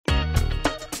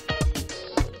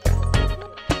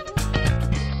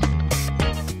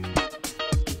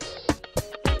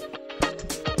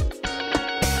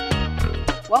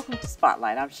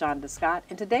Spotlight. I'm Shonda Scott,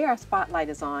 and today our spotlight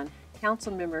is on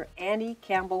Councilmember Annie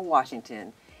Campbell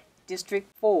Washington, District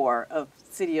 4 of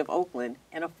City of Oakland,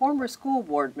 and a former school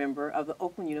board member of the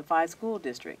Oakland Unified School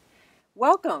District.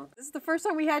 Welcome. This is the first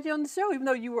time we had you on the show, even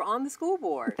though you were on the school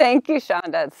board. Thank you,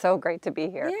 Shonda. It's so great to be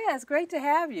here. Yeah, it's great to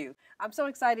have you. I'm so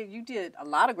excited. You did a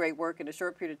lot of great work in a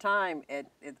short period of time at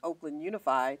Oakland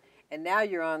Unified, and now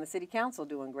you're on the city council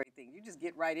doing great things. You just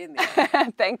get right in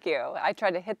there. Thank you. I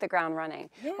tried to hit the ground running.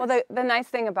 Yes. Well, the nice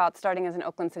thing about starting as an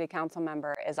Oakland City Council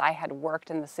member is I had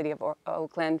worked in the city of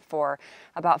Oakland for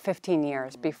about 15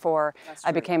 years before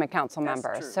I became a council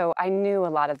member. True. So I knew a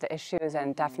lot of the issues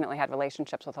and definitely had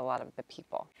relationships with a lot of the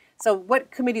people. So what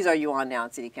committees are you on now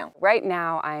in City Council? Right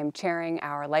now, I'm chairing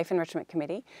our Life Enrichment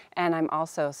Committee, and I'm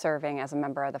also serving as a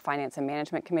member of the Finance and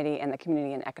Management Committee and the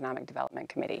Community and Economic Development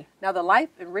Committee. Now, the Life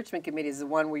Enrichment Committee is the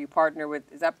one where you partner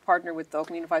with, is that partner with the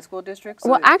Oakland Unified School District?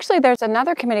 Well, actually, there's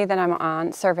another committee that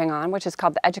I'm serving on, which is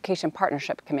called the Education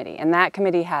Partnership Committee, and that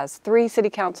committee has 3 city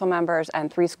council members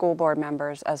and 3 school board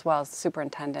members, as well as the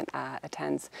superintendent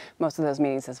attends most of those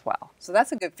meetings as well. So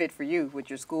that's a good fit for you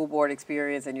with your school board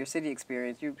experience and your city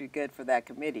experience. You'd be good for that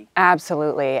committee.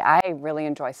 Absolutely. I really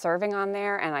enjoy serving on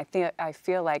there, and I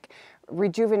feel like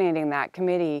rejuvenating that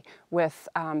committee with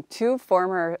 2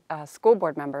 former school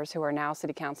board members who are now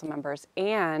city council members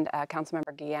and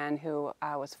Councilmember Guillen, who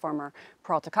was former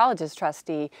Peralta College's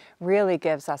trustee, really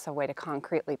gives us a way to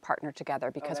concretely partner together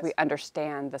because we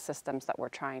understand the systems that we're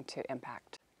trying to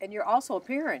impact. And you're also a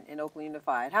parent in Oakland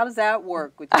Unified. How does that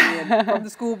work with you being from the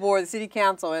school board, the city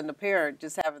council, and the parent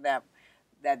just having that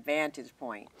vantage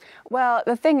point? Well,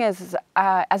 the thing is,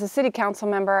 as a city council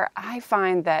member, I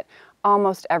find that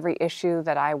almost every issue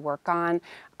that I work on,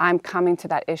 I'm coming to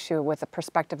that issue with a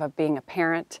perspective of being a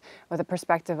parent, with a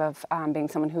perspective of being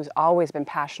someone who's always been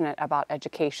passionate about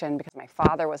education because my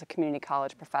father was a community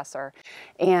college professor.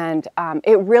 And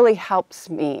it really helps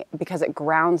me because it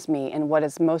grounds me in what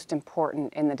is most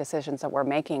important in the decisions that we're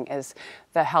making is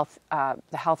the health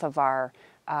of our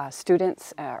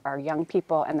students, our young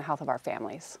people, and the health of our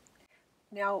families.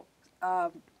 Now,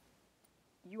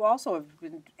 you also have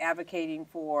been advocating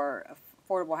for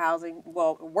affordable housing,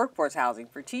 well, workforce housing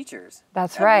for teachers.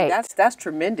 That's right. That's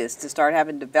tremendous to start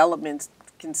having developments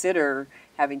consider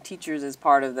having teachers as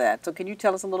part of that. So can you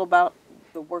tell us a little about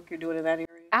the work you're doing in that area?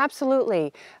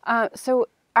 Absolutely. So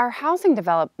our housing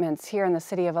developments here in the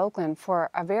city of Oakland, for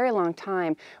a very long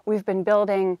time, we've been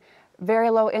building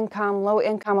very low income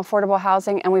affordable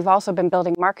housing, and we've also been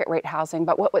building market rate housing.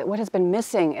 But what has been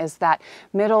missing is that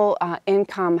middle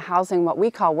income housing, what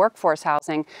we call workforce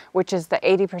housing, which is the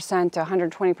 80% to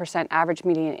 120% average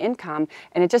median income.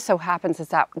 And it just so happens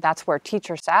is that's where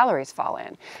teacher salaries fall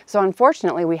in. So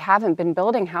unfortunately, we haven't been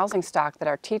building housing stock that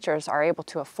our teachers are able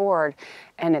to afford,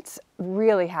 and it's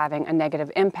really having a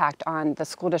negative impact on the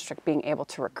school district being able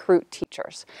to recruit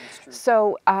teachers.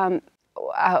 So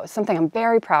something I'm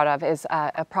very proud of is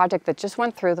a project that just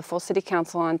went through the full city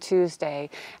council on Tuesday,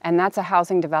 and that's a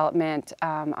housing development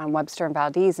on Webster and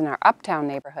Valdez in our Uptown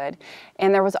neighborhood.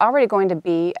 And there was already going to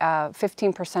be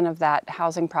 15% of that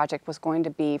housing project was going to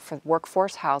be for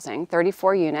workforce housing,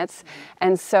 34 units.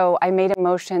 And so I made a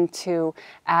motion to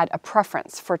add a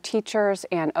preference for teachers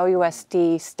and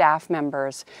OUSD staff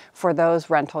members for those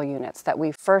rental units, that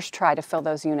we first try to fill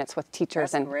those units with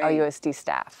teachers and OUSD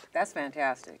staff. That's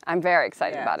fantastic. I'm very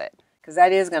excited about it. Because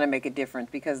that is going to make a difference,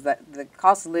 because the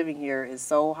cost of living here is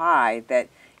so high that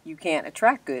you can't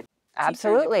attract good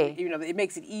Absolutely. teachers. You know, it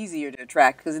makes it easier to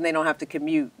attract because then they don't have to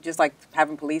commute. Just like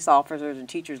having police officers and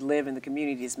teachers live in the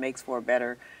community, just makes for a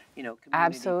better, community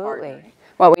Absolutely. partnering.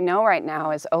 What we know right now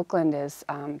is Oakland is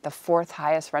the 4th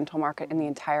highest rental market in the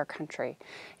entire country.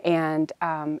 And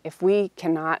if we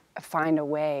cannot find a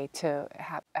way to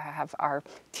have our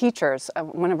teachers,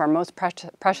 one of our most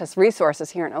precious resources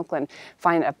here in Oakland,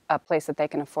 find a place that they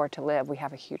can afford to live, we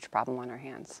have a huge problem on our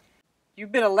hands.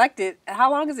 You've been elected. How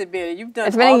long has it been? You've done.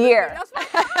 It's been a year.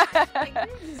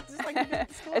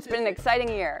 It's been an exciting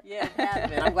year. Yeah, it has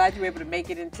been. I'm glad you were able to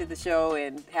make it into the show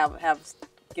and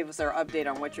give us our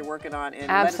update on what you're working on, and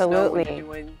Absolutely. let us know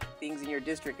when you're doing things in your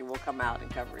district, and we'll come out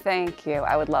and cover it. Thank you.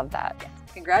 I would love that.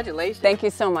 Congratulations. Thank you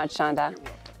so much, Shonda. You're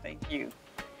welcome. Thank you.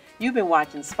 You've been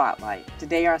watching Spotlight.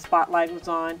 Today our spotlight was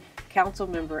on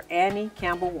Councilmember Annie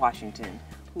Campbell Washington,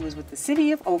 who is with the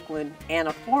City of Oakland and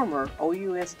a former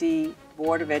OUSD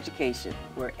Board of Education,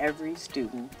 where every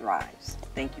student thrives.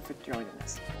 Thank you for joining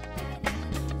us.